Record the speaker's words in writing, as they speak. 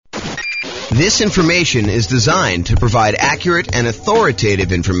This information is designed to provide accurate and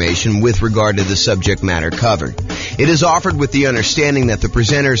authoritative information with regard to the subject matter covered. It is offered with the understanding that the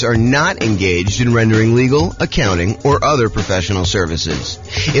presenters are not engaged in rendering legal, accounting, or other professional services.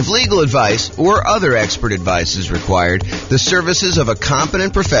 If legal advice or other expert advice is required, the services of a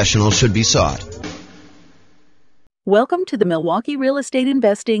competent professional should be sought. Welcome to the Milwaukee Real Estate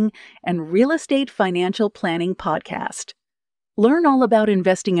Investing and Real Estate Financial Planning Podcast. Learn all about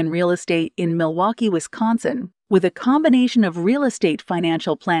investing in real estate in Milwaukee, Wisconsin, with a combination of real estate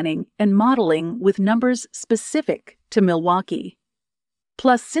financial planning and modeling with numbers specific to Milwaukee.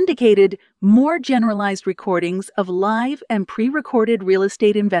 Plus syndicated, more generalized recordings of live and pre-recorded real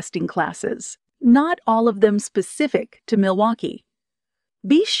estate investing classes, not all of them specific to Milwaukee.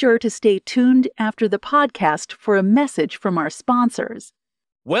 Be sure to stay tuned after the podcast for a message from our sponsors.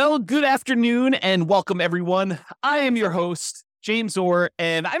 Well, good afternoon and welcome everyone. I am your host, James Orr,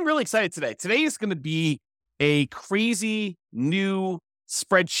 and I'm really excited today. Today is going to be a crazy new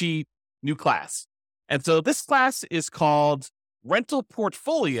spreadsheet, new class. And so this class is called Rental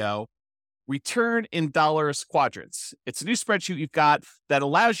Portfolio Return in Dollars Quadrants. It's a new spreadsheet you've got that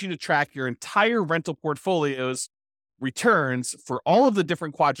allows you to track your entire rental portfolio's returns for all of the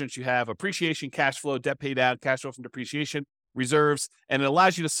different quadrants you have: appreciation, cash flow, debt paid out, cash flow from depreciation, reserves, and it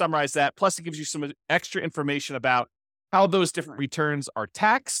allows you to summarize that. Plus, it gives you some extra information about how those different returns are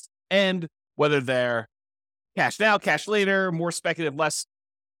taxed and whether they're cash now, cash later, more speculative, less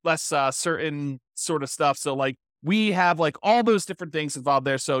certain sort of stuff. So like we have like all those different things involved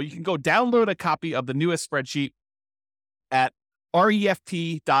there. So you can go download a copy of the newest spreadsheet at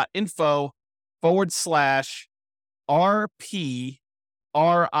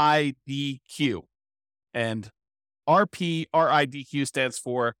refp.info/RPRIDQ. And RPRIDQ stands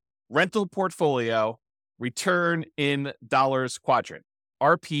for Rental Portfolio Return in Dollars Quadrant.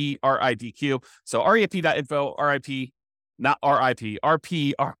 RPRIDQ. So refp.info, RPRIDQ.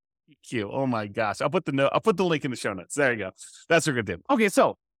 Oh my gosh. I'll put the link in the show notes. There you go. That's what we're gonna do. Okay,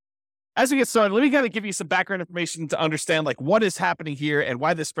 so as we get started, let me kind of give you some background information to understand like what is happening here and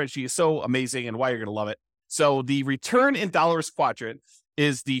why this spreadsheet is so amazing and why you're gonna love it. So the Return in Dollars Quadrant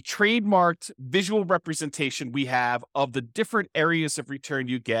is the trademarked visual representation we have of the different areas of return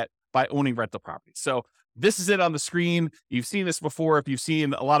you get by owning rental property. So this is it on the screen. You've seen this before if you've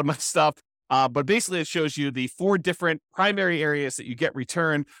seen a lot of my stuff, but basically it shows you the 4 different primary areas that you get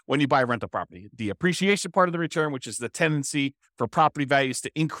return when you buy a rental property. The appreciation part of the return, which is the tendency for property values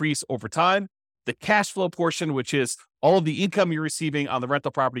to increase over time. The cash flow portion, which is all of the income you're receiving on the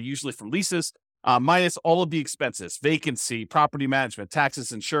rental property, usually from leases, minus all of the expenses: vacancy, property management,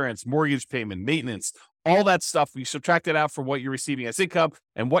 taxes, insurance, mortgage payment, maintenance, all that stuff. We subtract it out from what you're receiving as income,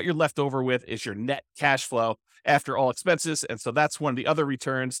 and what you're left over with is your net cash flow after all expenses. And so that's one of the other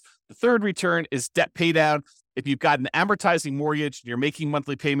returns. The third return is debt pay down. If you've got an amortizing mortgage and you're making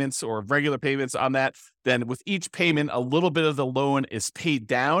monthly payments or regular payments on that, then with each payment, a little bit of the loan is paid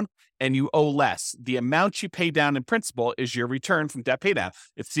down and you owe less. The amount you pay down in principal is your return from debt pay down.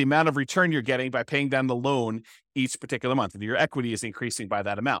 It's the amount of return you're getting by paying down the loan each particular month, and your equity is increasing by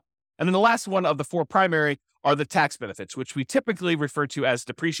that amount. And then the last one of the 4 primary are the tax benefits, which we typically refer to as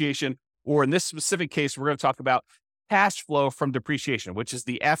depreciation, or in this specific case, we're going to talk about cash flow from depreciation, which is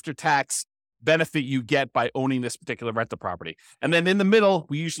the after-tax benefit you get by owning this particular rental property. And then in the middle,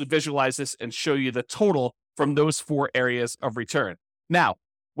 we usually visualize this and show you the total from those 4 areas of return. Now,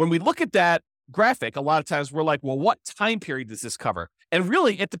 when we look at that graphic, a lot of times we're like, well, what time period does this cover? And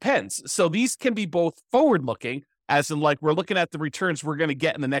really, it depends. So these can be both forward-looking, as in like we're looking at the returns we're going to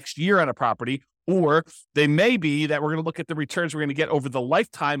get in the next year on a property, or they may be that we're going to look at the returns we're going to get over the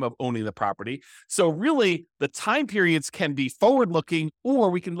lifetime of owning the property. So really, the time periods can be forward-looking, or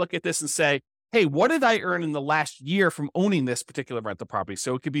we can look at this and say, hey, what did I earn in the last year from owning this particular rental property?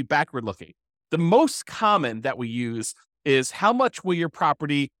 So it could be backward-looking. The most common that we use is how much will your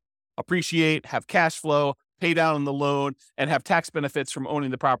property appreciate, have cash flow, pay down on the loan, and have tax benefits from owning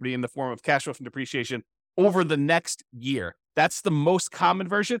the property in the form of cash flow from depreciation over the next year. That's the most common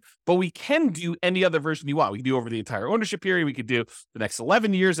version, but we can do any other version you want. We can do over the entire ownership period. We could do the next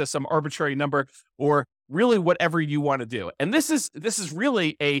 11 years as some arbitrary number, or really whatever you want to do. And this is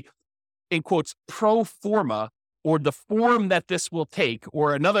really a, in quotes, pro forma, or the form that this will take,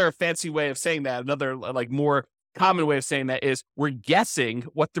 or another fancy way of saying that, another like more common way of saying that is we're guessing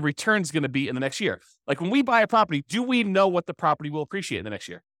what the return is going to be in the next year. Like when we buy a property, do we know what the property will appreciate in the next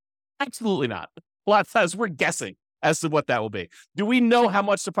year? Absolutely not. A lot of times we're guessing as to what that will be. Do we know how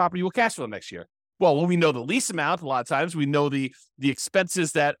much the property will cash flow next year? Well, when we know the lease amount, a lot of times we know the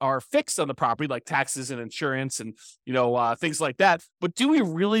expenses that are fixed on the property, like taxes and insurance and, things like that. But do we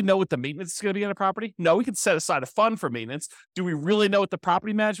really know what the maintenance is going to be on the property? No, we can set aside a fund for maintenance. Do we really know what the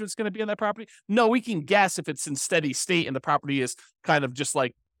property management is going to be on that property? No, we can guess if it's in steady state and the property is kind of just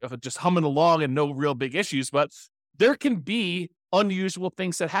humming along and no real big issues. But there can be unusual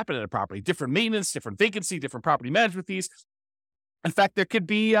things that happen in a property, different maintenance, different vacancy, different property management fees. In fact, there could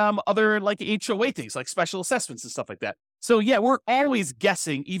be other like HOA things, like special assessments and stuff like that. So yeah, we're always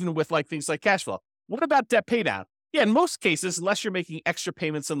guessing, even with like things like cash flow. What about debt pay down? Yeah, in most cases, unless you're making extra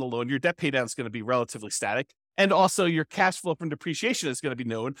payments on the loan, your debt pay down is going to be relatively static. And also your cash flow from depreciation is going to be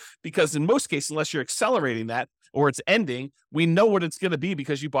known, because in most cases, unless you're accelerating that or it's ending, we know what it's going to be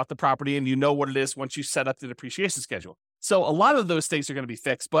because you bought the property and you know what it is once you set up the depreciation schedule. So a lot of those things are going to be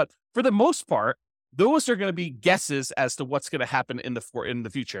fixed, but for the most part, those are going to be guesses as to what's going to happen in the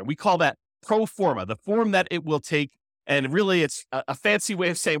future. And we call that pro forma, the form that it will take. And really, it's a fancy way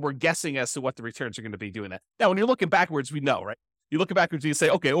of saying we're guessing as to what the returns are going to be doing that. Now, when you're looking backwards, we know, right? You look backwards and you say,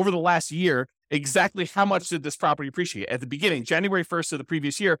 okay, over the last year, exactly how much did this property appreciate? At the beginning, January 1st of the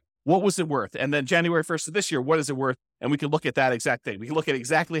previous year, what was it worth? And then January 1st of this year, what is it worth? And we can look at that exact thing. We can look at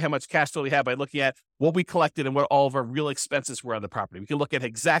exactly how much cash flow we have by looking at what we collected and what all of our real expenses were on the property. We can look at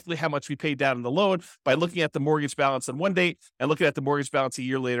exactly how much we paid down in the loan by looking at the mortgage balance on one date and looking at the mortgage balance a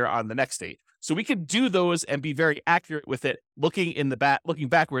year later on the next date. So we can do those and be very accurate with it, looking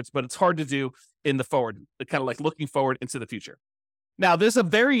backwards, but it's hard to do in the forward, kind of like looking forward into the future. Now, there's a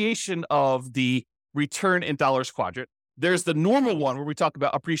variation of the return in dollars quadrant. There's the normal one where we talk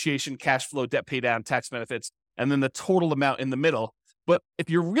about appreciation, cash flow, debt pay down, tax benefits, and then the total amount in the middle. But if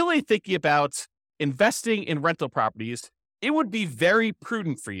you're really thinking about investing in rental properties, it would be very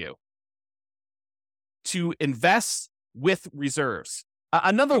prudent for you to invest with reserves.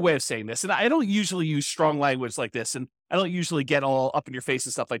 Another way of saying this, and I don't usually use strong language like this, and I don't usually get all up in your face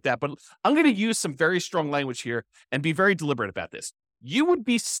and stuff like that, but I'm going to use some very strong language here and be very deliberate about this. You would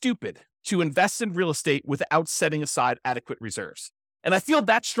be stupid to invest in real estate without setting aside adequate reserves. And I feel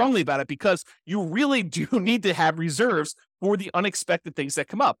that strongly about it because you really do need to have reserves for the unexpected things that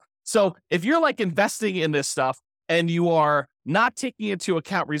come up. So if you're like investing in this stuff and you are not taking into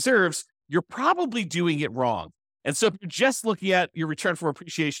account reserves, you're probably doing it wrong. And so if you're just looking at your return for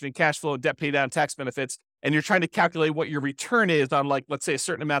appreciation and cash flow and debt pay down, tax benefits, and you're trying to calculate what your return is on, like, let's say a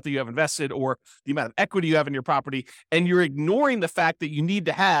certain amount that you have invested or the amount of equity you have in your property, and you're ignoring the fact that you need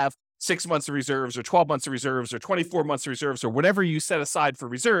to have 6 months of reserves or 12 months of reserves or 24 months of reserves or whatever you set aside for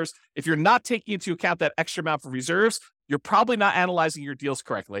reserves, if you're not taking into account that extra amount for reserves, you're probably not analyzing your deals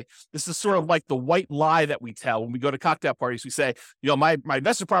correctly. This is sort of like the white lie that we tell when we go to cocktail parties. We say, my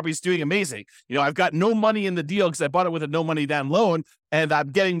investment property is doing amazing. I've got no money in the deal because I bought it with a no money down loan and I'm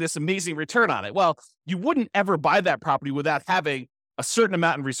getting this amazing return on it. Well, you wouldn't ever buy that property without having a certain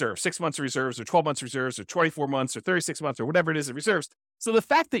amount in reserve, 6 months of reserves or 12 months of reserves or 24 months or 36 months or whatever it is in reserves. So the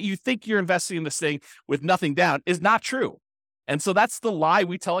fact that you think you're investing in this thing with nothing down is not true. And so that's the lie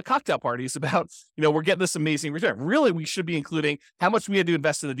we tell at cocktail parties about, we're getting this amazing return. Really, we should be including how much we had to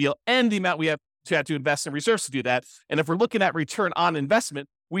invest in the deal and the amount we have to invest in reserves to do that. And if we're looking at return on investment,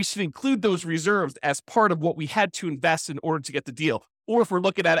 we should include those reserves as part of what we had to invest in order to get the deal. Or if we're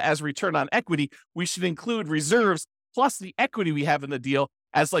looking at it as return on equity, we should include reserves plus the equity we have in the deal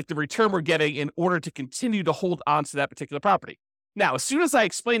as like the return we're getting in order to continue to hold on to that particular property. Now, as soon as I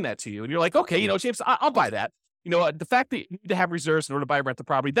explain that to you and you're like, okay, James, I'll buy that. The fact that you need to have reserves in order to buy or rent the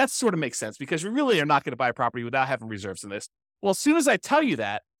property, that sort of makes sense because we really are not going to buy a property without having reserves in this. Well, as soon as I tell you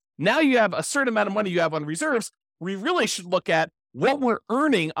that, now you have a certain amount of money you have on reserves. We really should look at what we're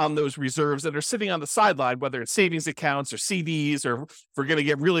earning on those reserves that are sitting on the sideline, whether it's savings accounts or CDs, or if we're going to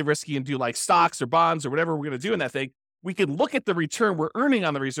get really risky and do like stocks or bonds or whatever we're going to do in that thing. We can look at the return we're earning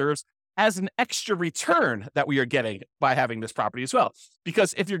on the reserves as an extra return that we are getting by having this property as well.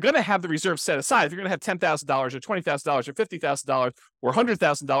 Because if you're going to have the reserves set aside, if you're going to have $10,000 or $20,000 or $50,000 or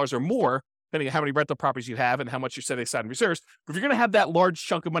 $100,000 or more, depending on how many rental properties you have and how much you're setting aside in reserves, but if you're going to have that large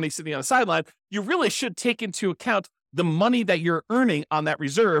chunk of money sitting on the sideline, you really should take into account the money that you're earning on that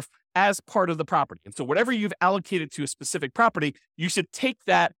reserve as part of the property. And so whatever you've allocated to a specific property, you should take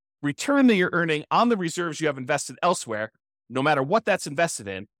that return that you're earning on the reserves you have invested elsewhere, no matter what that's invested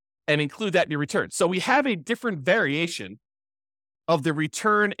in, and include that in your return. So we have a different variation of the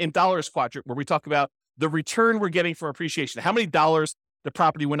return in dollars quadrant where we talk about the return we're getting from appreciation, how many dollars the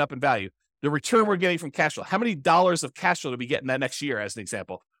property went up in value, the return we're getting from cash flow, how many dollars of cash flow do we get in that next year as an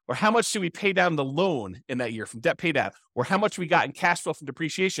example, or how much do we pay down the loan in that year from debt pay down, or how much we got in cash flow from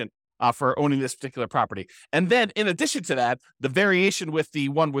depreciation for owning this particular property. And then in addition to that, the variation with the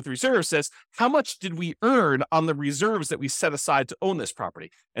one with reserves says, how much did we earn on the reserves that we set aside to own this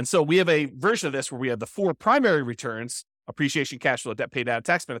property? And so we have a version of this where we have the 4 primary returns: appreciation, cash flow, debt paid down,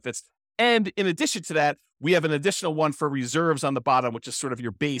 tax benefits. And in addition to that, we have an additional one for reserves on the bottom, which is sort of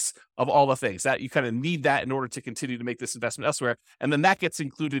your base of all the things that you kind of need that in order to continue to make this investment elsewhere. And then that gets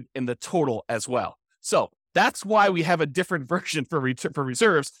included in the total as well. So that's why we have a different version for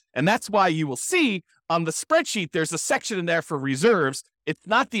reserves. And that's why you will see on the spreadsheet, there's a section in there for reserves. It's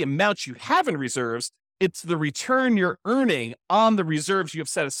not the amount you have in reserves. It's the return you're earning on the reserves you have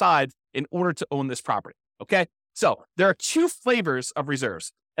set aside in order to own this property. Okay. So there are 2 flavors of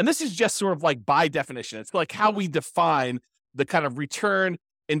reserves. And this is just sort of like by definition. It's like how we define the kind of return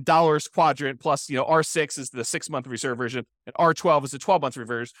in dollars quadrant plus, R6 is the 6-month reserve version and R12 is the 12-month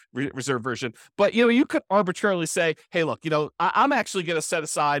reserve version. But, you could arbitrarily say, hey, look, I'm actually going to set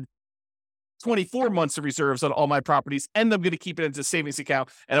aside 24 months of reserves on all my properties, and I'm going to keep it into a savings account,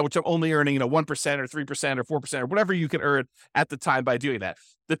 and which I'm only earning, 1% or 3% or 4% or whatever you can earn at the time by doing that.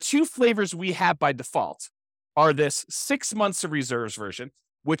 The 2 flavors we have by default are this 6 months of reserves version,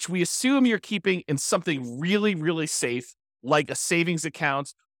 which we assume you're keeping in something really, really safe, like a savings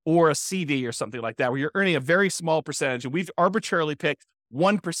account or a CD or something like that, where you're earning a very small percentage. And we've arbitrarily picked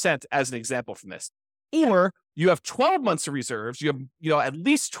 1% as an example from this. Or you have 12 months of reserves. You have, at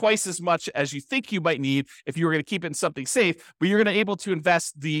least twice as much as you think you might need if you were going to keep it in something safe, but you're going to be able to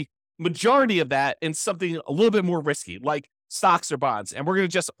invest the majority of that in something a little bit more risky, like stocks or bonds. And we're going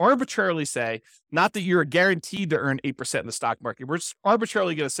to just arbitrarily say, not that you're guaranteed to earn 8% in the stock market. We're just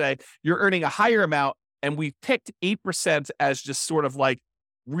arbitrarily going to say you're earning a higher amount. And we picked 8% as just sort of like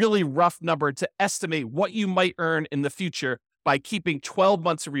really rough number to estimate what you might earn in the future by keeping 12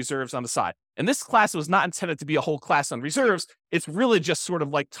 months of reserves on the side. And this class was not intended to be a whole class on reserves. It's really just sort of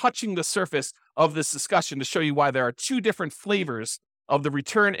like touching the surface of this discussion to show you why there are 2 different flavors of the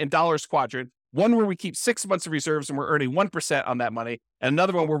return in dollars quadrant. One where we keep 6 months of reserves and we're earning 1% on that money, and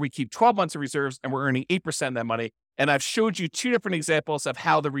another one where we keep 12 months of reserves and we're earning 8% on that money. And I've showed you 2 different examples of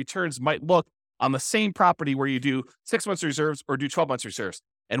how the returns might look on the same property where you do 6 months of reserves or do 12 months of reserves.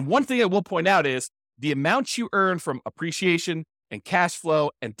 And one thing I will point out is the amount you earn from appreciation and cash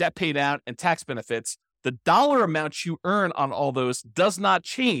flow and debt pay down and tax benefits, the dollar amount you earn on all those does not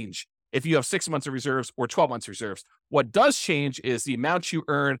change if you have 6 months of reserves or 12 months of reserves. What does change is the amount you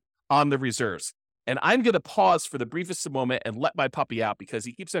earn on the reserves. And I'm going to pause for the briefest moment and let my puppy out because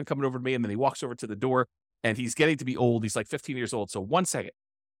he keeps on coming over to me and then he walks over to the door and he's getting to be old. He's like 15 years old. So 1 second.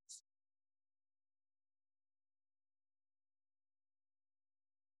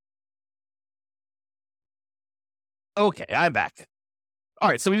 Okay, I'm back. All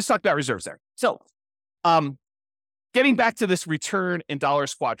right, so we just talked about reserves there. So getting back to this return in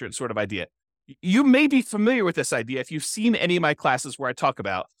dollars quadrant sort of idea. You may be familiar with this idea if you've seen any of my classes where I talk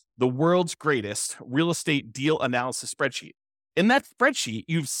about the world's greatest real estate deal analysis spreadsheet. In that spreadsheet,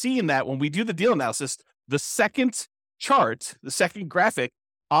 you've seen that when we do the deal analysis, the second chart, the second graphic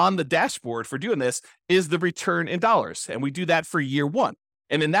on the dashboard for doing this is the return in dollars. And we do that for year 1.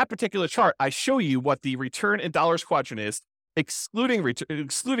 And in that particular chart, I show you what the return in dollars quadrant is, excluding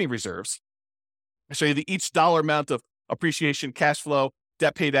reserves. I show you each dollar amount of appreciation, cash flow,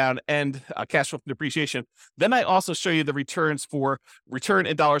 debt pay down, and cash flow from depreciation. Then I also show you the returns for return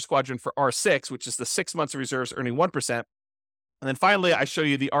in dollars quadrant for R6, which is the 6 months of reserves earning 1%. And then finally, I show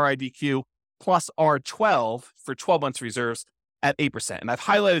you the RIDQ plus R12 for 12 months reserves at 8%. And I've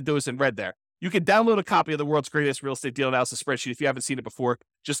highlighted those in red there. You can download a copy of the world's greatest real estate deal analysis spreadsheet if you haven't seen it before.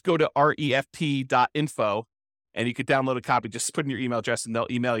 Just go to refp.info and you can download a copy. Just put in your email address and they'll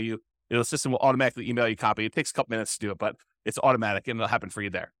email you. The system will automatically email you a copy. It takes a couple minutes to do it, but it's automatic and it'll happen for you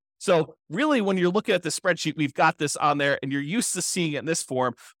there. So really, when you're looking at the spreadsheet, we've got this on there and you're used to seeing it in this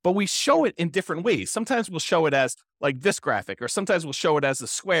form, but we show it in different ways. Sometimes we'll show it as like this graphic, or sometimes we'll show it as a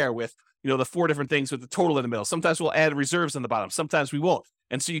square with, the 4 different things with the total in the middle. Sometimes we'll add reserves on the bottom. Sometimes we won't.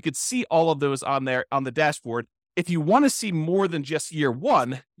 And so you could see all of those on there on the dashboard. If you want to see more than just year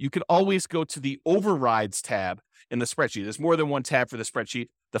 1, you can always go to the overrides tab in the spreadsheet. There's more than one tab for the spreadsheet.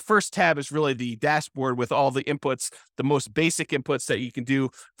 The first tab is really the dashboard with all the inputs, the most basic inputs that you can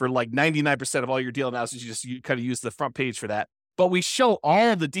do for like 99% of all your deal analysis. You kind of use the front page for that. But we show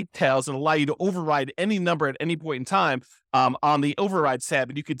all the details and allow you to override any number at any point in time on the overrides tab.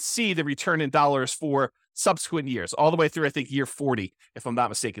 And you could see the return in dollars for subsequent years, all the way through, I think, year 40, if I'm not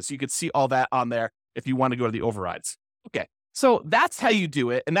mistaken. So you could see all that on there if you want to go to the overrides. Okay, so that's how you do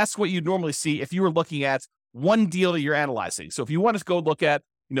it. And that's what you normally see if you were looking at one deal that you're analyzing. So if you want to go look at,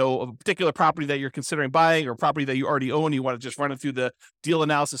 a particular property that you're considering buying or property that you already own, you want to just run it through the deal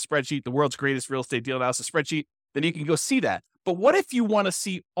analysis spreadsheet, the world's greatest real estate deal analysis spreadsheet, then you can go see that. But what if you want to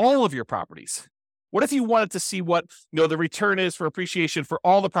see all of your properties? What if you wanted to see what, the return is for appreciation for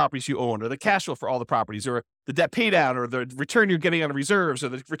all the properties you own, or the cash flow for all the properties, or the debt pay down, or the return you're getting on the reserves, or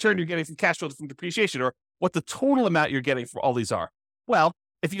the return you're getting from cash flow from depreciation, or what the total amount you're getting for all these are? Well,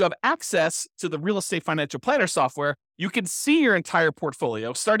 if you have access to the real estate financial planner software, you can see your entire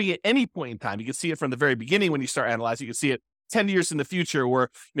portfolio starting at any point in time. You can see it from the very beginning when you start analyzing. You can see it 10 years in the future,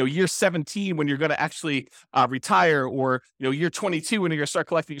 or year 17 when you're going to actually retire, or year 22 when you're going to start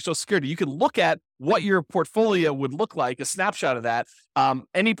collecting your Social Security. You can look at what your portfolio would look like, a snapshot of that,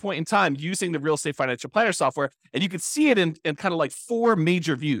 any point in time using the real estate financial planner software, and you can see it in kind of like 4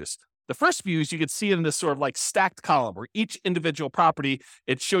 major views. The first view is you can see it in this sort of like stacked column where each individual property,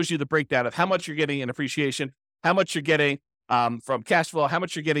 it shows you the breakdown of how much you're getting in appreciation, how much you're getting from cash flow, how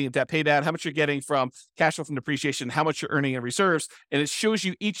much you're getting in debt pay down, how much you're getting from cash flow from depreciation, how much you're earning in reserves. And it shows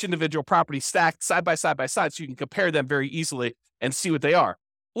you each individual property stacked side by side so you can compare them very easily and see what they are.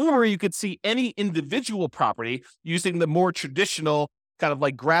 Or you could see any individual property using the more traditional kind of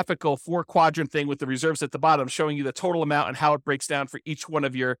like graphical 4-quadrant thing with the reserves at the bottom, showing you the total amount and how it breaks down for each one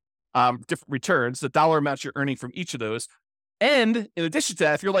of your different returns, the dollar amounts you're earning from each of those. And in addition to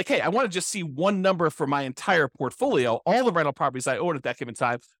that, if you're like, hey, I want to just see one number for my entire portfolio, all the rental properties I own at that given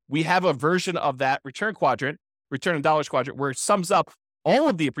time, we have a version of that return in dollars quadrant, where it sums up all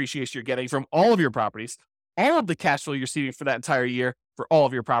of the appreciation you're getting from all of your properties, all of the cash flow you're receiving for that entire year for all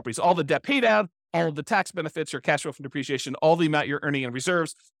of your properties, all the debt pay down, all of the tax benefits or cash flow from depreciation, all the amount you're earning in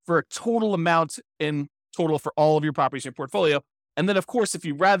reserves, for a total amount in total for all of your properties in your portfolio. And then, of course, if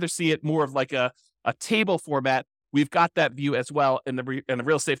you'd rather see it more of like a table format, we've got that view as well in the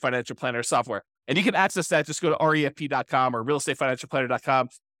real estate financial planner software. And you can access that. Just go to refp.com or realestatefinancialplanner.com,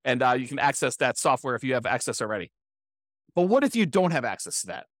 and you can access that software if you have access already. But what if you don't have access to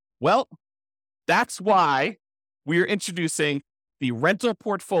that? Well, that's why we are introducing the rental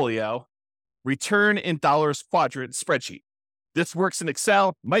portfolio return in dollars quadrant spreadsheet. This works in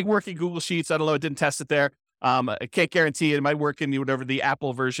Excel, might work in Google Sheets. I don't know. I didn't test it there. I can't guarantee it might work in whatever the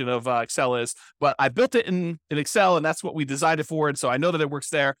Apple version of Excel is, but I built it in Excel, and that's what we designed it for. And so I know that it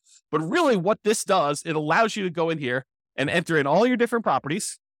works there. But really what this does, it allows you to go in here and enter in all your different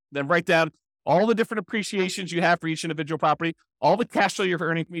properties, then write down all the different appreciations you have for each individual property, all the cash flow you're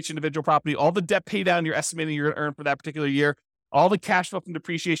earning from each individual property, all the debt pay down you're estimating you're going to earn for that particular year, all the cash flow from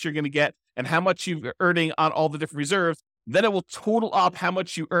depreciation you're going to get, and how much you're earning on all the different reserves. Then it will total up how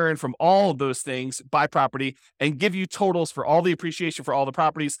much you earn from all of those things by property and give you totals for all the appreciation for all the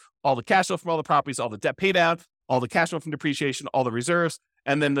properties, all the cash flow from all the properties, all the debt pay down, all the cash flow from depreciation, all the reserves,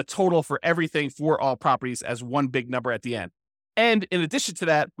 and then the total for everything for all properties as one big number at the end. And in addition to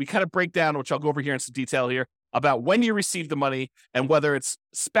that, we kind of break down, which I'll go over here in some detail here, about when you receive the money and whether it's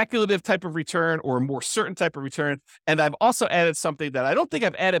speculative type of return or a more certain type of return. And I've also added something that I don't think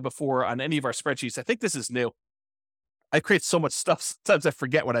I've added before on any of our spreadsheets. I think this is new. I create so much stuff, sometimes I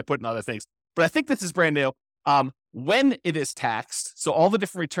forget what I put in other things, but I think this is brand new. When it is taxed, so all the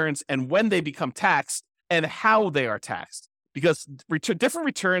different returns and when they become taxed and how they are taxed, because different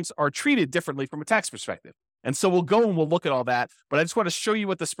returns are treated differently from a tax perspective. And so we'll go and we'll look at all that, but I just want to show you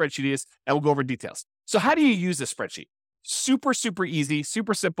what the spreadsheet is and we'll go over details. So how do you use this spreadsheet? Super, super easy,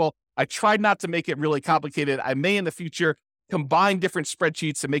 super simple. I tried not to make it really complicated. I may in the future combine different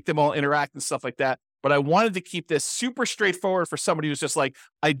spreadsheets and make them all interact and stuff like that. But I wanted to keep this super straightforward for somebody who's just like,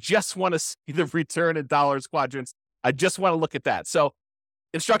 I just want to see the return in dollars quadrants. I just want to look at that. So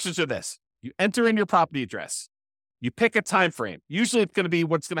instructions are this. You enter in your property address. You pick a time frame. Usually it's going to be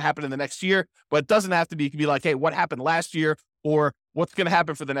what's going to happen in the next year, but it doesn't have to be. It can be like, hey, what happened last year or what's going to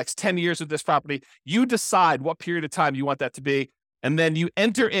happen for the next 10 years with this property. You decide what period of time you want that to be. And then you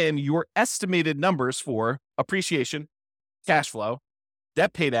enter in your estimated numbers for appreciation, cash flow,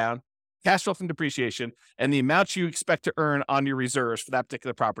 debt pay down, cash flow from depreciation, and the amount you expect to earn on your reserves for that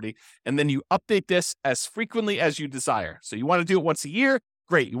particular property. And then you update this as frequently as you desire. So you want to do it once a year?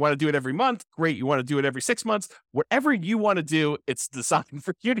 Great. You want to do it every month? Great. You want to do it every 6 months? Whatever you want to do, it's designed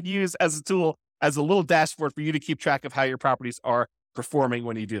for you to use as a tool, as a little dashboard for you to keep track of how your properties are performing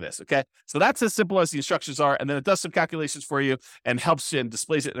when you do this. Okay. So that's as simple as the instructions are. And then it does some calculations for you and helps you and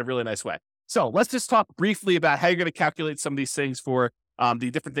displays it in a really nice way. So let's just talk briefly about how you're going to calculate some of these things for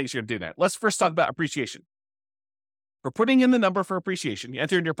the different things you're going to do there. Let's first talk about appreciation. For putting in the number for appreciation, you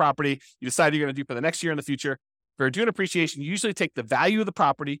enter in your property, you decide you're going to do for the next year in the future. For doing appreciation, you usually take the value of the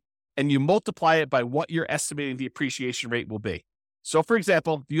property and you multiply it by what you're estimating the appreciation rate will be. So for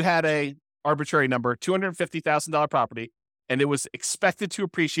example, if you had a arbitrary number, $250,000 property, and it was expected to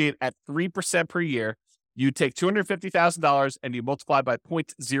appreciate at 3% per year, you'd take $250,000 and you multiply by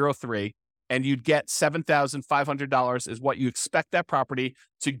 0.03, and you'd get $7,500 is what you expect that property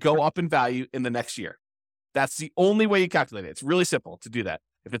to go up in value in the next year. That's the only way you calculate it. It's really simple to do that.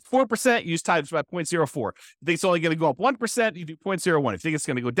 If it's 4%, you use times by 0.04. If you think it's only going to go up 1%, you do 0.01. If you think it's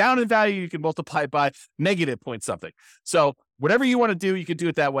going to go down in value, you can multiply it by negative point something. So whatever you want to do, you can do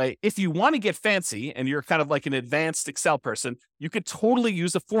it that way. If you want to get fancy and you're kind of like an advanced Excel person, you could totally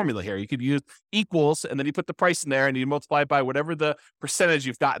use a formula here. You could use equals, and then you put the price in there and you multiply it by whatever the percentage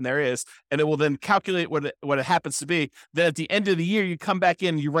you've gotten there is, and it will then calculate what it happens to be. Then at the end of the year, you come back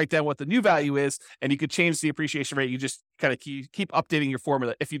in and you write down what the new value is, and you could change the appreciation rate. You just kind of keep updating your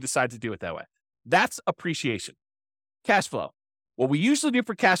formula if you decide to do it that way. That's appreciation. Cash flow. What we usually do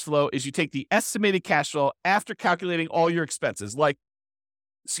for cash flow is you take the estimated cash flow after calculating all your expenses, like,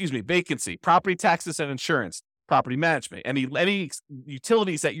 vacancy, property taxes and insurance, property management, any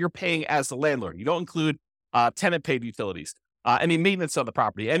utilities that you're paying as the landlord. You don't include tenant paid utilities, any maintenance on the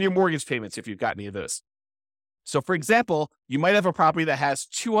property, and your mortgage payments if you've got any of those. So for example, you might have a property that has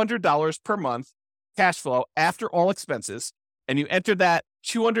 $200 per month cash flow after all expenses, and you enter that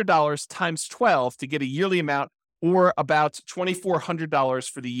 $200 times 12 to get a yearly amount, or about $2,400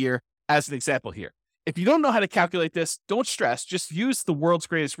 for the year as an example here. If you don't know how to calculate this, don't stress. Just use the world's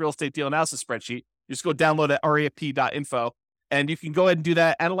greatest real estate deal analysis spreadsheet. Just go download at rafp.info, and you can go ahead and do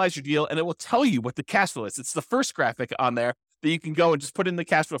that, analyze your deal, and it will tell you what the cash flow is. It's the first graphic on there that you can go and just put in the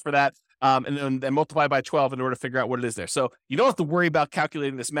cash flow for that, and then multiply by 12 in order to figure out what it is there. So you don't have to worry about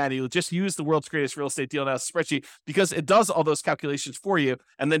calculating this manually. Just use the world's greatest real estate deal analysis spreadsheet, because it does all those calculations for you,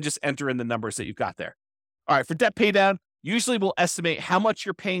 and then just enter in the numbers that you've got there. All right, for debt pay down, usually we'll estimate how much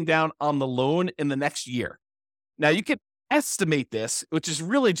you're paying down on the loan in the next year. Now, you can estimate this, which is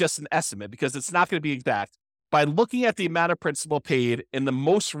really just an estimate because it's not going to be exact, by looking at the amount of principal paid in the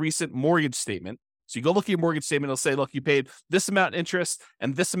most recent mortgage statement. So you go look at your mortgage statement, it'll say, look, you paid this amount in interest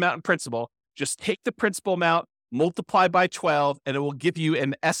and this amount in principal. Just take the principal amount, multiply by 12, and it will give you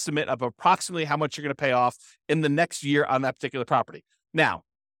an estimate of approximately how much you're going to pay off in the next year on that particular property. Now,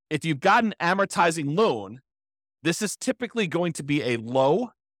 if you've got an amortizing loan, this is typically going to be a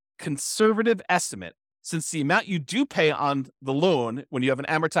low, conservative estimate, since the amount you do pay on the loan when you have an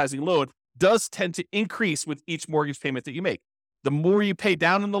amortizing loan does tend to increase with each mortgage payment that you make. The more you pay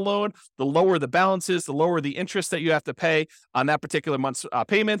down on the loan, the lower the balance is, the lower the interest that you have to pay on that particular month's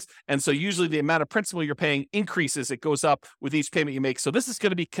payments. And so usually the amount of principal you're paying increases. It goes up with each payment you make. So this is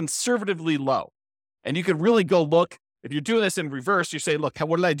going to be conservatively low. And you can really go look. If you're doing this in reverse, you say, look,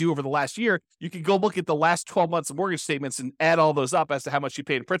 what did I do over the last year? You can go look at the last 12 months of mortgage statements and add all those up as to how much you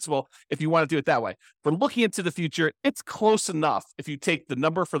paid in principal if you want to do it that way. For looking into the future, it's close enough if you take the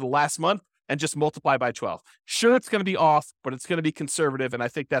number for the last month and just multiply by 12. Sure, it's going to be off, but it's going to be conservative, and I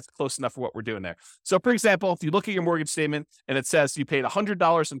think that's close enough for what we're doing there. So, for example, if you look at your mortgage statement and it says you paid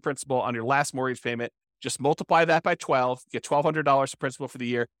 $100 in principal on your last mortgage payment, just multiply that by 12, get $1,200 in principal for the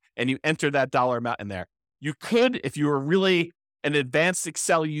year, and you enter that dollar amount in there. You could, if you were really an advanced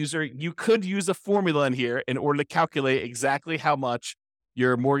Excel user, you could use a formula in here in order to calculate exactly how much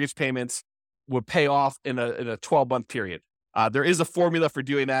your mortgage payments would pay off in a 12-month period. There is a formula for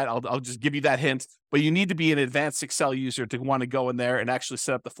doing that. I'll just give you that hint, but you need to be an advanced Excel user to want to go in there and actually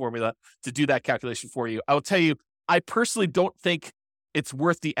set up the formula to do that calculation for you. I will tell you, I personally don't think it's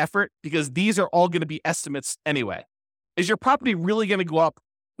worth the effort because these are all going to be estimates anyway. Is your property really going to go up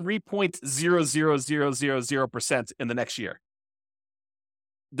 3.00000% in the next year?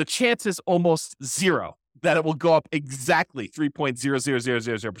 The chance is almost zero that it will go up exactly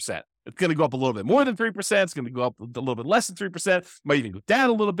 3.00000%. It's going to go up a little bit more than 3%. It's going to go up a little bit less than 3%. Might even go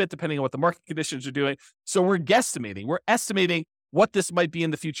down a little bit depending on what the market conditions are doing. So we're guesstimating. We're estimating what this might be in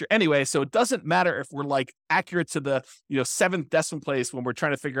the future anyway. So it doesn't matter if we're like accurate to the seventh decimal place when we're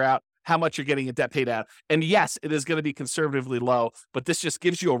trying to figure out how much you're getting in debt pay down. And yes, it is going to be conservatively low, but this just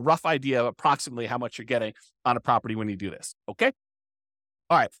gives you a rough idea of approximately how much you're getting on a property when you do this. Okay.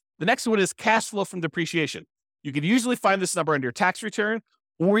 All right. The next one is cash flow from depreciation. You can usually find this number on your tax return,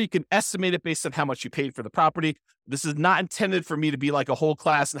 or you can estimate it based on how much you paid for the property. This is not intended for me to be like a whole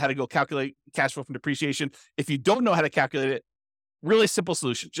class and how to go calculate cash flow from depreciation. If you don't know how to calculate it, really simple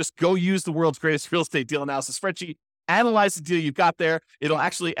solution. Just go use the world's greatest real estate deal analysis spreadsheet. Analyze the deal you've got there. It'll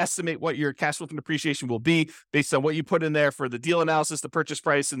actually estimate what your cash flow from depreciation will be based on what you put in there for the deal analysis, the purchase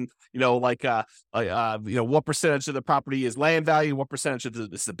price, and what percentage of the property is land value, what percentage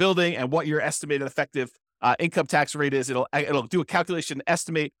of is the building, and what your estimated effective income tax rate is. It'll do a calculation and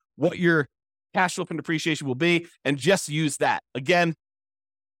estimate what your cash flow from depreciation will be, and just use that. Again,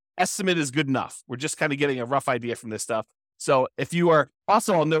 estimate is good enough. We're just kind of getting a rough idea from this stuff. So if you are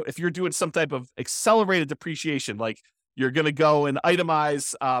also, I'll note, if you're doing some type of accelerated depreciation, like you're going to go and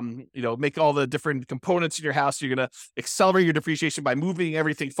itemize, make all the different components in your house. You're going to accelerate your depreciation by moving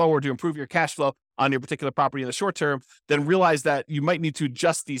everything forward to improve your cash flow on your particular property in the short term. Then realize that you might need to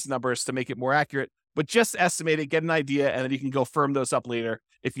adjust these numbers to make it more accurate, but just estimate it, get an idea, and then you can go firm those up later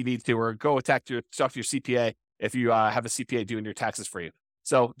if you need to, or go talk to your CPA if you have a CPA doing your taxes for you.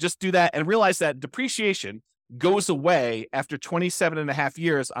 So just do that and realize that depreciation goes away after 27 and a half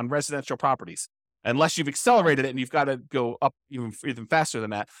years on residential properties, unless you've accelerated it and you've got to go up even faster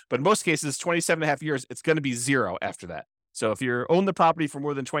than that. But in most cases, 27 and a half years, it's going to be zero after that. So if you own the property for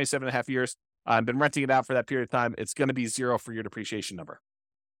more than 27 and a half years, been renting it out for that period of time, it's going to be zero for your depreciation number.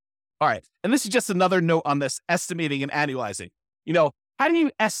 All right. And this is just another note on this estimating and annualizing. How do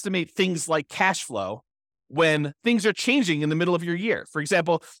you estimate things like cash flow when things are changing in the middle of your year? For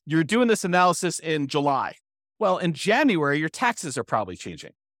example, you're doing this analysis in July. Well, in January, your taxes are probably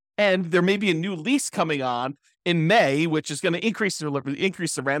changing. And there may be a new lease coming on in May, which is going to increase the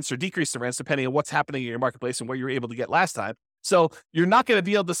rents or decrease the rents, depending on what's happening in your marketplace and what you were able to get last time. So you're not going to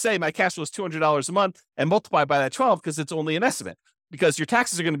be able to say my cash flow is $200 a month and multiply by that 12 because it's only an estimate. Because your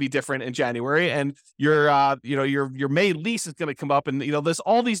taxes are going to be different in January, and your May lease is going to come up, and there's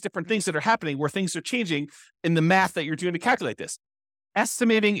all these different things that are happening where things are changing in the math that you're doing to calculate this.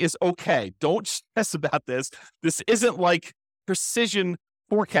 Estimating is okay. Don't stress about this. This isn't like precision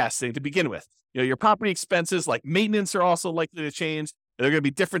forecasting to begin with. Your property expenses like maintenance are also likely to change. They're going to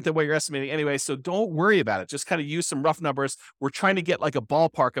be different than what you're estimating anyway. So don't worry about it. Just kind of use some rough numbers. We're trying to get like a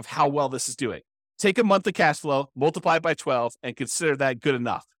ballpark of how well this is doing. Take a month of cash flow, multiply it by 12, and consider that good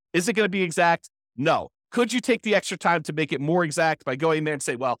enough. Is it going to be exact? No. Could you take the extra time to make it more exact by going there and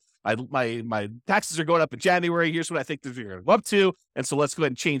say, well, my taxes are going up in January. Here's what I think they're going to go up to. And so let's go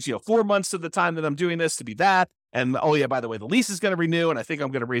ahead and change, 4 months of the time that I'm doing this to be that. And oh yeah, by the way, the lease is going to renew, and I think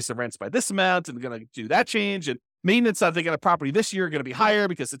I'm going to raise the rents by this amount and going to do that change. And maintenance, I think on a property this year are going to be higher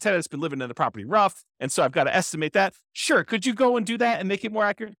because the tenant's been living in the property rough. And so I've got to estimate that. Sure. Could you go and do that and make it more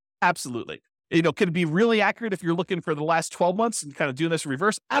accurate? Absolutely. Could it be really accurate if you're looking for the last 12 months and kind of doing this in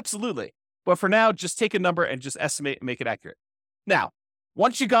reverse? Absolutely. But for now, just take a number and just estimate and make it accurate. Now,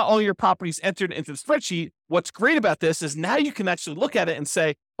 once you got all your properties entered into the spreadsheet, what's great about this is now you can actually look at it and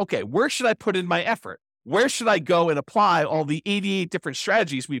say, okay, where should I put in my effort? Where should I go and apply all the 88 different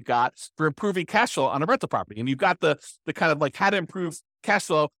strategies we've got for improving cash flow on a rental property? And you've got the kind of like how to improve cash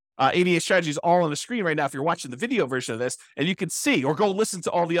flow 88 strategies all on the screen right now if you're watching the video version of this, and you can see or go listen to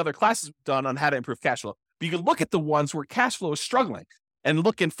all the other classes we've done on how to improve cash flow. But you can look at the ones where cash flow is struggling and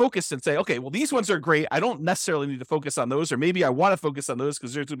look and focus and say, okay, well, these ones are great. I don't necessarily need to focus on those, or maybe I want to focus on those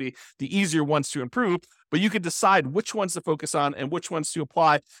because those would be the easier ones to improve. But you can decide which ones to focus on and which ones to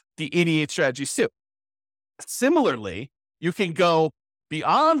apply the 88 strategies to. Similarly, you can go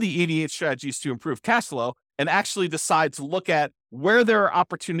beyond the 88 strategies to improve cash flow and actually decide to look at where there are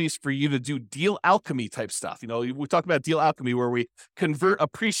opportunities for you to do deal alchemy type stuff. We talk about deal alchemy where we convert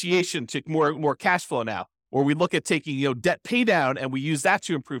appreciation to more cash flow now, or we look at taking, debt pay down and we use that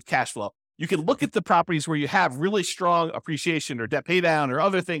to improve cash flow. You can look at the properties where you have really strong appreciation or debt pay down or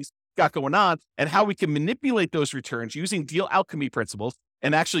other things got going on and how we can manipulate those returns using deal alchemy principles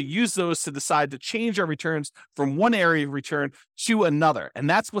and actually use those to decide to change our returns from one area of return to another. And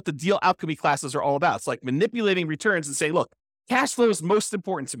that's what the deal alchemy classes are all about. It's like manipulating returns and saying, look, cash flow is most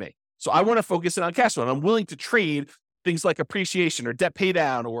important to me. So I want to focus in on cash flow. And I'm willing to trade things like appreciation or debt pay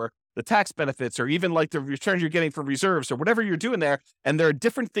down or the tax benefits or even like the return you're getting from reserves or whatever you're doing there. And there are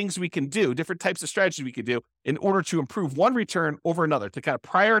different things we can do, different types of strategies we can do in order to improve one return over another, to kind of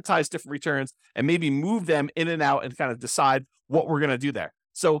prioritize different returns and maybe move them in and out and kind of decide what we're going to do there.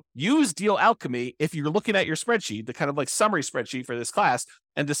 So use deal alchemy if you're looking at your spreadsheet, the kind of like summary spreadsheet for this class,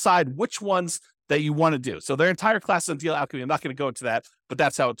 and decide which ones that you want to do. So their entire class on deal alchemy, I'm not going to go into that, but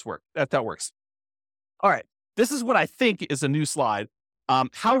that's how it's worked. That works. All right. This is what I think is a new slide.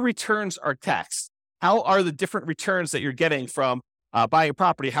 How returns are taxed. How are the different returns that you're getting from buying a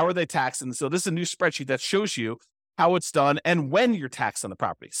property? How are they taxed? And so this is a new spreadsheet that shows you how it's done and when you're taxed on the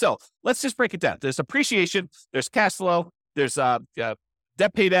property. So let's just break it down. There's appreciation, there's cash flow, there's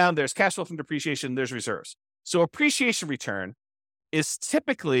debt pay down, there's cash flow from depreciation, there's reserves. So appreciation return is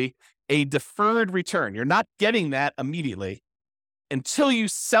typically a deferred return. You're not getting that immediately until you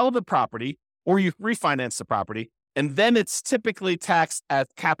sell the property or you refinance the property, and then it's typically taxed as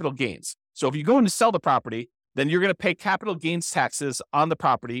capital gains. So if you go in to sell the property, then you're going to pay capital gains taxes on the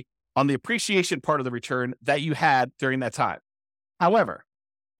property on the appreciation part of the return that you had during that time. However,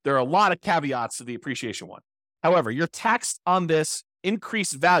 there are a lot of caveats to the appreciation one. However, you're taxed on this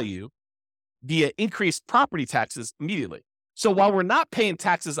increased value via increased property taxes immediately. So while we're not paying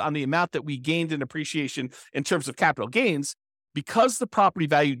taxes on the amount that we gained in appreciation in terms of capital gains, because the property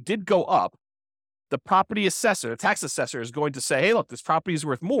value did go up, the property assessor, the tax assessor, is going to say, hey, look, this property is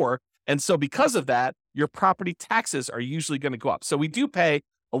worth more. And so because of that, your property taxes are usually going to go up. So we do pay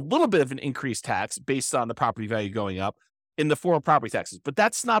a little bit of an increased tax based on the property value going up in the form of property taxes. But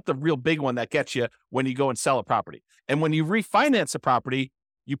that's not the real big one that gets you when you go and sell a property. And when you refinance a property,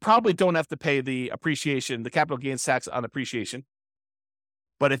 you probably don't have to pay the appreciation, the capital gains tax on appreciation.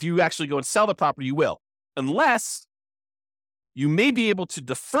 But if you actually go and sell the property, you will. Unless you may be able to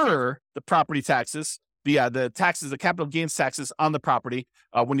defer the property taxes, the taxes, the capital gains taxes on the property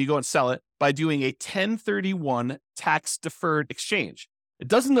when you go and sell it by doing a 1031 tax deferred exchange. It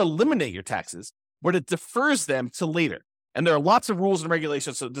doesn't eliminate your taxes, but it defers them to later. And there are lots of rules and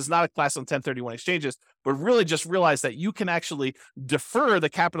regulations, so it does not apply on 1031 exchanges, but really just realize that you can actually defer the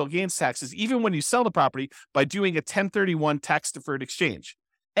capital gains taxes even when you sell the property by doing a 1031 tax deferred exchange.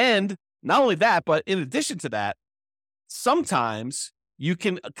 And not only that, but in addition to that, sometimes you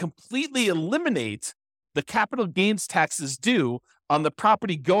can completely eliminate the capital gains taxes due on the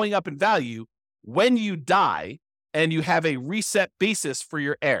property going up in value when you die and you have a reset basis for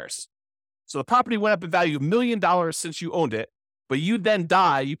your heirs. So the property went up in value $1 million since you owned it, but you then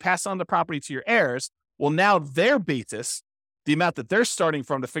die, you pass on the property to your heirs. Well, now their basis, the amount that they're starting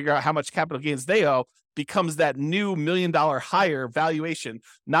from to figure out how much capital gains they owe, becomes that new $1 million higher valuation,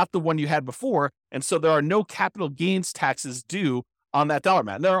 not the one you had before. And so there are no capital gains taxes due on that dollar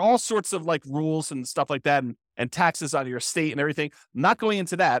amount. And there are all sorts of like rules and stuff like that and taxes on your estate and everything. I'm not going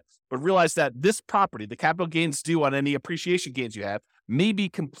into that, but realize that this property, the capital gains due on any appreciation gains you have, may be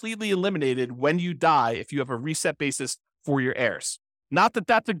completely eliminated when you die if you have a reset basis for your heirs. Not that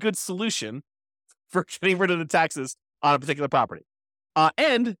that's a good solution for getting rid of the taxes on a particular property.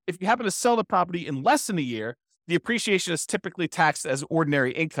 And if you happen to sell the property in less than a year, the appreciation is typically taxed as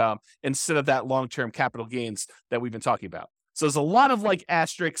ordinary income instead of that long-term capital gains that we've been talking about. So there's a lot of like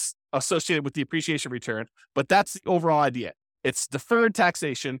asterisks associated with the appreciation return, but that's the overall idea. It's deferred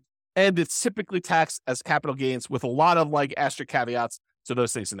taxation, and it's typically taxed as capital gains with a lot of like asterisk caveats to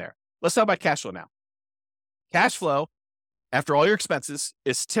those things in there. Let's talk about cash flow now. Cash flow, after all your expenses,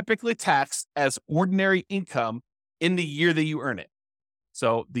 is typically taxed as ordinary income in the year that you earn it.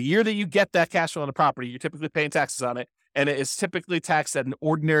 So the year that you get that cash flow on the property, you're typically paying taxes on it, and it is typically taxed at an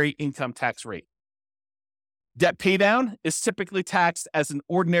ordinary income tax rate. Debt paydown is typically taxed as an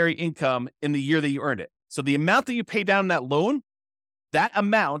ordinary income in the year that you earned it. So the amount that you pay down that loan, that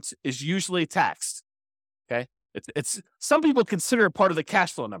amount is usually taxed. Okay. It's some people consider it part of the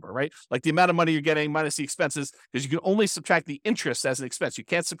cash flow number, right? Like the amount of money you're getting minus the expenses, because you can only subtract the interest as an expense. You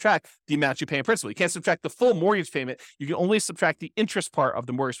can't subtract the amount you pay in principal. You can't subtract the full mortgage payment. You can only subtract the interest part of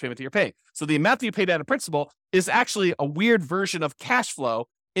the mortgage payment that you're paying. So the amount that you pay down in principal is actually a weird version of cash flow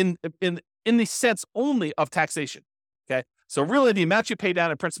in the sense only of taxation. Okay. So really the amount you pay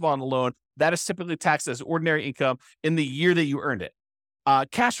down in principal on the loan, that is typically taxed as ordinary income in the year that you earned it.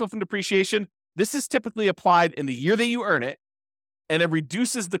 Cash flow from depreciation, this is typically applied in the year that you earn it, and it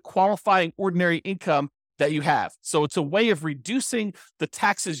reduces the qualifying ordinary income that you have. So it's a way of reducing the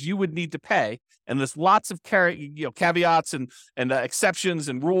taxes you would need to pay. And there's lots of caveats and exceptions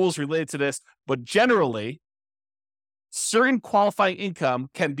and rules related to this. But generally, certain qualifying income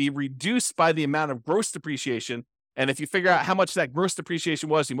can be reduced by the amount of gross depreciation. And if you figure out how much that gross depreciation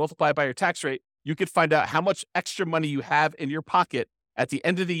was, you multiply it by your tax rate, you could find out how much extra money you have in your pocket at the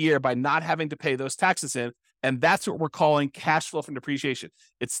end of the year by not having to pay those taxes in. And that's what we're calling cash flow from depreciation.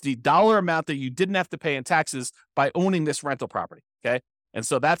 It's the dollar amount that you didn't have to pay in taxes by owning this rental property. Okay. And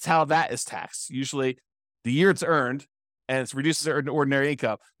so that's how that is taxed. Usually the year it's earned, and it's reduces ordinary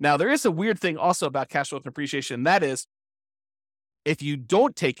income. Now, there is a weird thing also about cash flow from depreciation. And that is, if you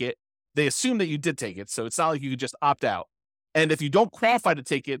don't take it, they assume that you did take it. So it's not like you could just opt out. And if you don't qualify to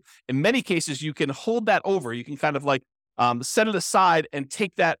take it, in many cases, you can hold that over. You can kind of like set it aside and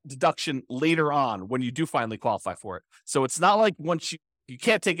take that deduction later on when you do finally qualify for it. So it's not like once you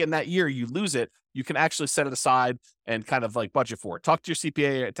can't take it in that year, you lose it. You can actually set it aside and kind of like budget for it. Talk to your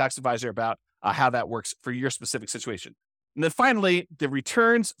CPA or tax advisor about how that works for your specific situation. And then finally, the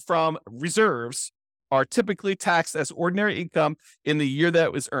returns from reserves are typically taxed as ordinary income in the year that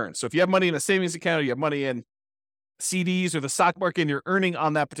it was earned. So if you have money in a savings account, or you have money in CDs or the stock market, and you're earning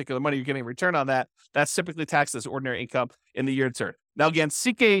on that particular money, you're getting a return on that, that's typically taxed as ordinary income in the year it's earned. Now, again,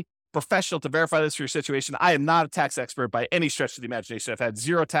 seek a professional to verify this for your situation. I am not a tax expert by any stretch of the imagination. I've had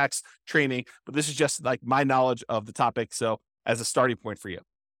zero tax training, but this is just like my knowledge of the topic. So as a starting point for you.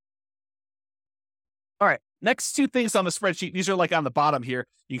 All right. Next two things on the spreadsheet. These are like on the bottom here.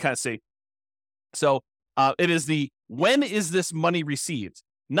 You can kind of see. So It is the when is this money received?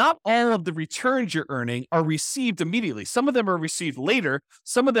 Not all of the returns you're earning are received immediately. Some of them are received later.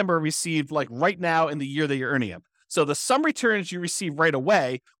 Some of them are received like right now in the year that you're earning them. So the some returns you receive right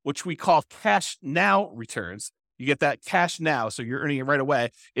away, which we call cash now returns, you get that cash now, so you're earning it right away,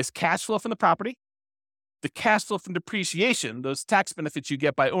 is cash flow from the property. The cash flow from depreciation, those tax benefits you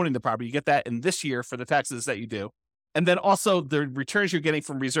get by owning the property, you get that in this year for the taxes that you do. And then also the returns you're getting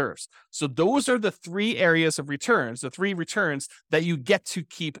from reserves. So those are the three areas of returns, the three returns that you get to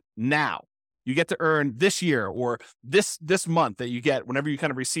keep now. You get to earn this year or this month that you get whenever you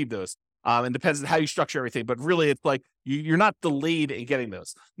kind of receive those. And depends on how you structure everything, but really it's like you're not delayed in getting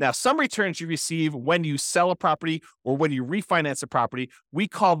those. Now, some returns you receive when you sell a property or when you refinance a property, we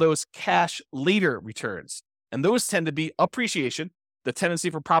call those cash later returns. And those tend to be appreciation, the tendency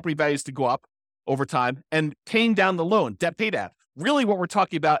for property values to go up over time, and paying down the loan, debt pay down. Really what we're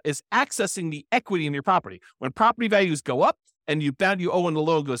talking about is accessing the equity in your property. When property values go up and you owe and the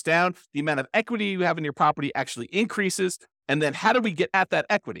loan goes down, the amount of equity you have in your property actually increases. And then how do we get at that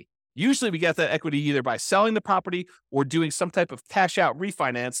equity? Usually we get that equity either by selling the property or doing some type of cash out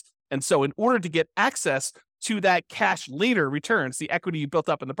refinance. And so in order to get access to that cash later returns, the equity you built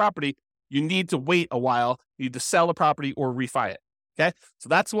up in the property, you need to wait a while. You need to sell the property or refi it. Okay. So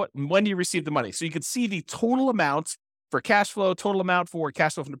that's when you receive the money. So you can see the total amount for cash flow, total amount for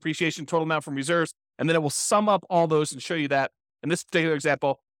cash flow from depreciation, total amount from reserves. And then it will sum up all those and show you that in this particular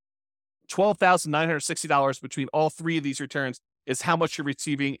example, $12,960 between all three of these returns is how much you're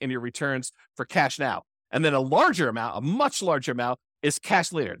receiving in your returns for cash now. And then a much larger amount is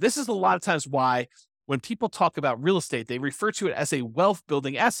cash later. This is a lot of times why when people talk about real estate, they refer to it as a wealth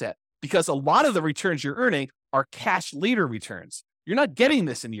building asset because a lot of the returns you're earning are cash later returns. You're not getting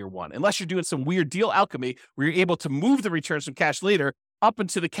this in year one unless you're doing some weird deal alchemy where you're able to move the returns from cash later up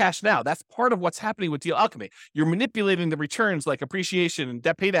into the cash now. That's part of what's happening with deal alchemy. You're manipulating the returns like appreciation and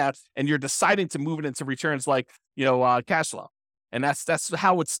debt paid out, and you're deciding to move it into returns like, cash flow. And that's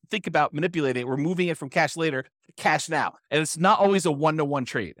how it's think about manipulating it. We're moving it from cash later to cash now. And it's not always a one-to-one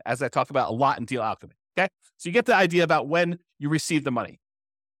trade, as I talk about a lot in deal alchemy. Okay. So you get the idea about when you receive the money.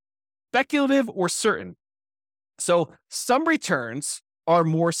 Speculative or certain. So some returns are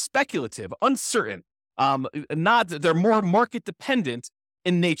more speculative, uncertain. They're more market dependent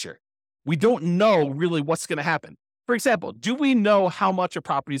in nature. We don't know really what's going to happen. For example, do we know how much a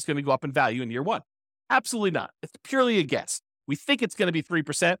property is going to go up in value in year one? Absolutely not. It's purely a guess. We think it's going to be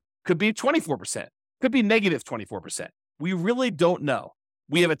 3%, could be 24%, could be negative 24%. We really don't know.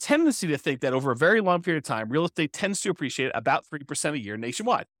 We have a tendency to think that over a very long period of time, real estate tends to appreciate about 3% a year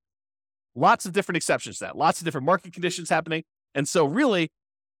nationwide. Lots of different exceptions to that, lots of different market conditions happening. And so really,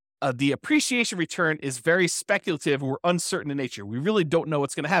 the appreciation return is very speculative or uncertain in nature. We really don't know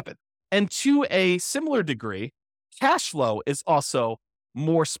what's going to happen. And to a similar degree, cash flow is also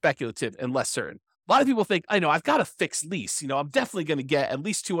more speculative and less certain. A lot of people think, I've got a fixed lease. I'm definitely going to get at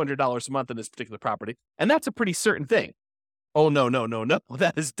least $200 a month in this particular property. And that's a pretty certain thing. Oh, no.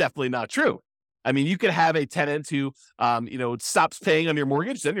 That is definitely not true. I mean, you could have a tenant who, stops paying on your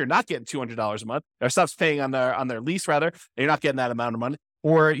mortgage, then you're not getting $200 a month, or stops paying on their lease rather, and you're not getting that amount of money.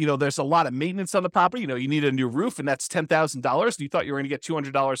 Or, there's a lot of maintenance on the property. You need a new roof and that's $10,000. And you thought you were going to get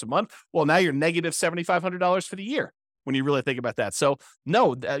 $200 a month. Well, now you're negative $7,500 for the year when you really think about that. So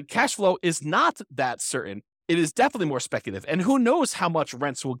no, cash flow is not that certain. It is definitely more speculative. And who knows how much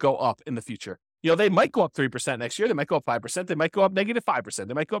rents will go up in the future. They might go up 3% next year. They might go up 5%. They might go up negative 5%.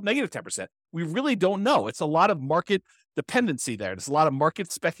 They might go up negative 10%. We really don't know. It's a lot of market dependency there. There's a lot of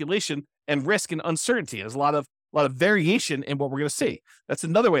market speculation and risk and uncertainty. There's a lot of variation in what we're going to see. That's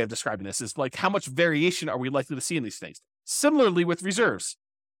another way of describing this is like how much variation are we likely to see in these things? Similarly with reserves.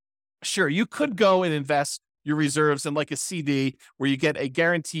 Sure, you could go and invest your reserves in like a CD where you get a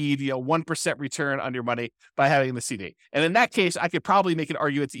guaranteed 1% return on your money by having the CD. And in that case, I could probably make an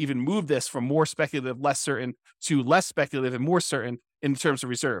argument to even move this from more speculative, less certain to less speculative and more certain in terms of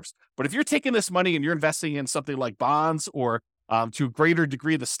reserves. But if you're taking this money and you're investing in something like bonds or to a greater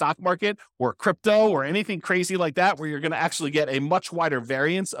degree the stock market or crypto or anything crazy like that, where you're going to actually get a much wider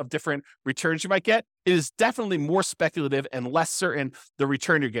variance of different returns you might get, it is definitely more speculative and less certain the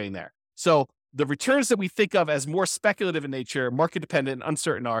return you're getting there. So the returns that we think of as more speculative in nature, market dependent and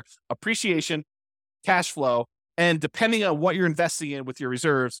uncertain are appreciation, cash flow, and depending on what you're investing in with your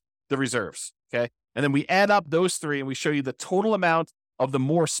reserves, the reserves. Okay. And then we add up those three and we show you the total amount of the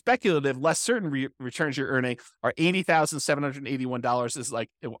more speculative, less certain returns you're earning are $80,781 is like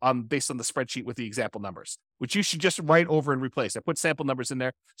based on the spreadsheet with the example numbers, which you should just write over and replace. I put sample numbers in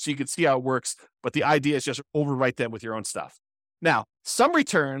there so you can see how it works, but the idea is just overwrite them with your own stuff. Now, some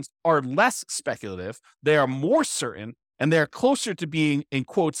returns are less speculative, they are more certain, and they're closer to being, in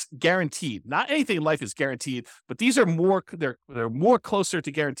quotes, guaranteed. Not anything in life is guaranteed, but these are they're more closer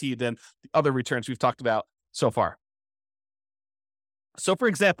to guaranteed than the other returns we've talked about so far. So, for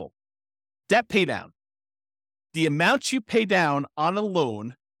example, debt pay down. The amount you pay down on a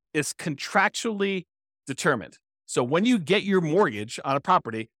loan is contractually determined. So when you get your mortgage on a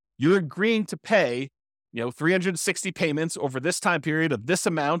property, you're agreeing to pay, 360 payments over this time period of this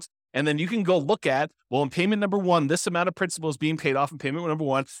amount. And then you can go look at, well, in payment number 1, this amount of principal is being paid off in payment number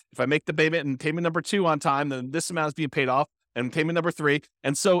 1. If I make the payment in payment number 2 on time, then this amount is being paid off and payment number 3.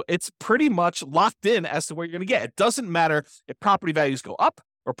 And so it's pretty much locked in as to what you're going to get. It doesn't matter if property values go up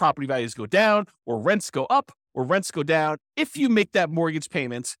or property values go down or rents go up or rents go down. If you make that mortgage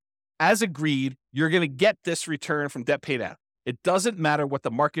payment as agreed, you're going to get this return from debt pay down. It doesn't matter what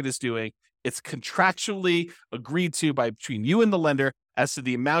the market is doing. It's contractually agreed to between you and the lender as to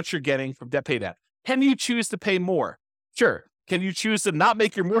the amount you're getting from debt pay down. Can you choose to pay more? Sure. Can you choose to not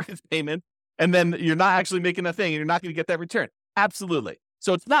make your mortgage payment and then you're not actually making a thing and you're not going to get that return? Absolutely.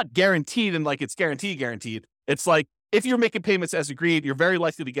 So it's not guaranteed and like it's guaranteed. It's like if you're making payments as agreed, you're very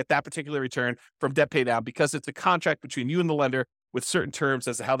likely to get that particular return from debt pay down because it's a contract between you and the lender with certain terms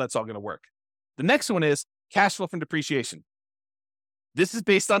as to how that's all going to work. The next one is cash flow from depreciation. This is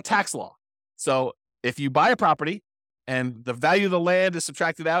based on tax law. So if you buy a property and the value of the land is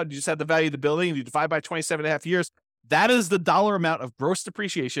subtracted out, and you just have the value of the building and you divide by 27 and a half years, that is the dollar amount of gross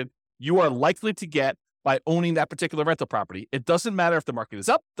depreciation you are likely to get by owning that particular rental property. It doesn't matter if the market is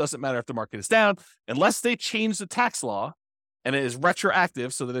up, doesn't matter if the market is down, unless they change the tax law and it is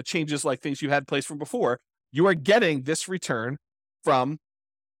retroactive so that it changes like things you had in place from before, you are getting this return from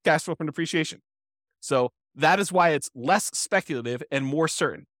cash flow from depreciation. So that is why it's less speculative and more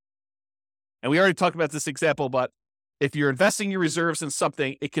certain. And we already talked about this example, but if you're investing your reserves in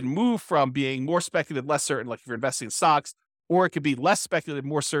something, it can move from being more speculative, less certain, like if you're investing in stocks, or it could be less speculative,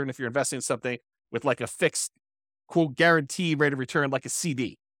 more certain if you're investing in something with like a fixed, quote, guaranteed rate of return, like a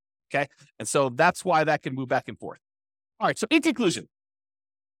CD. Okay. And so that's why that can move back and forth. All right. So in conclusion,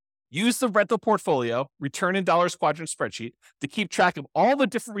 use the rental portfolio return in dollars quadrant spreadsheet to keep track of all the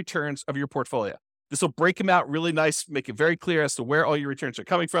different returns of your portfolio. This will break them out really nice, make it very clear as to where all your returns are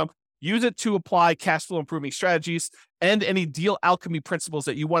coming from. Use it to apply cash flow improving strategies and any deal alchemy principles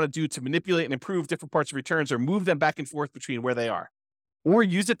that you want to do to manipulate and improve different parts of returns or move them back and forth between where they are. Or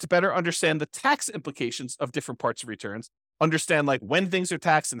use it to better understand the tax implications of different parts of returns, understand like when things are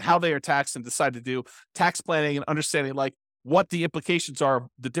taxed and how they are taxed, and decide to do tax planning and understanding like what the implications are,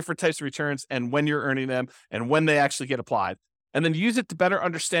 the different types of returns and when you're earning them and when they actually get applied. And then use it to better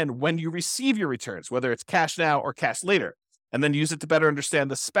understand when you receive your returns, whether it's cash now or cash later. And then use it to better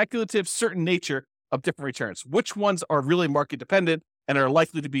understand the speculative, certain nature of different returns. Which ones are really market dependent and are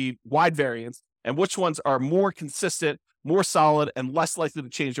likely to be wide variance, and which ones are more consistent, more solid, and less likely to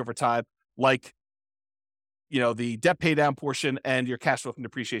change over time, like, the debt pay down portion and your cash flow from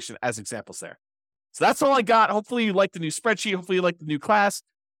depreciation as examples there. So that's all I got. Hopefully you like the new spreadsheet. Hopefully you like the new class.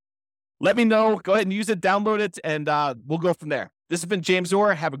 Let me know. Go ahead and use it, download it, and we'll go from there. This has been James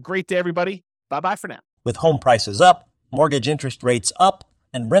Orr. Have a great day, everybody. Bye-bye for now. With home prices up, mortgage interest rates up,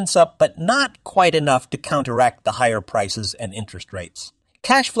 and rents up, but not quite enough to counteract the higher prices and interest rates.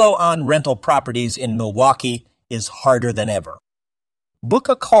 Cash flow on rental properties in Milwaukee is harder than ever. Book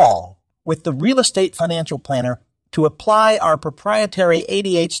a call with the Real Estate Financial Planner to apply our proprietary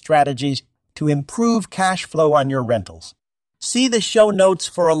 88 strategies to improve cash flow on your rentals. See the show notes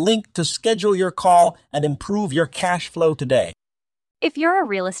for a link to schedule your call and improve your cash flow today. If you're a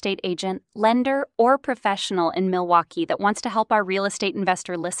real estate agent, lender, or professional in Milwaukee that wants to help our real estate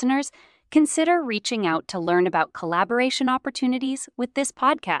investor listeners, consider reaching out to learn about collaboration opportunities with this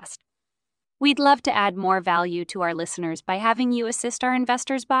podcast. We'd love to add more value to our listeners by having you assist our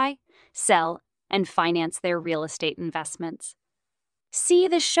investors buy, sell, and finance their real estate investments. See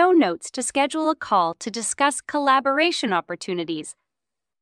the show notes to schedule a call to discuss collaboration opportunities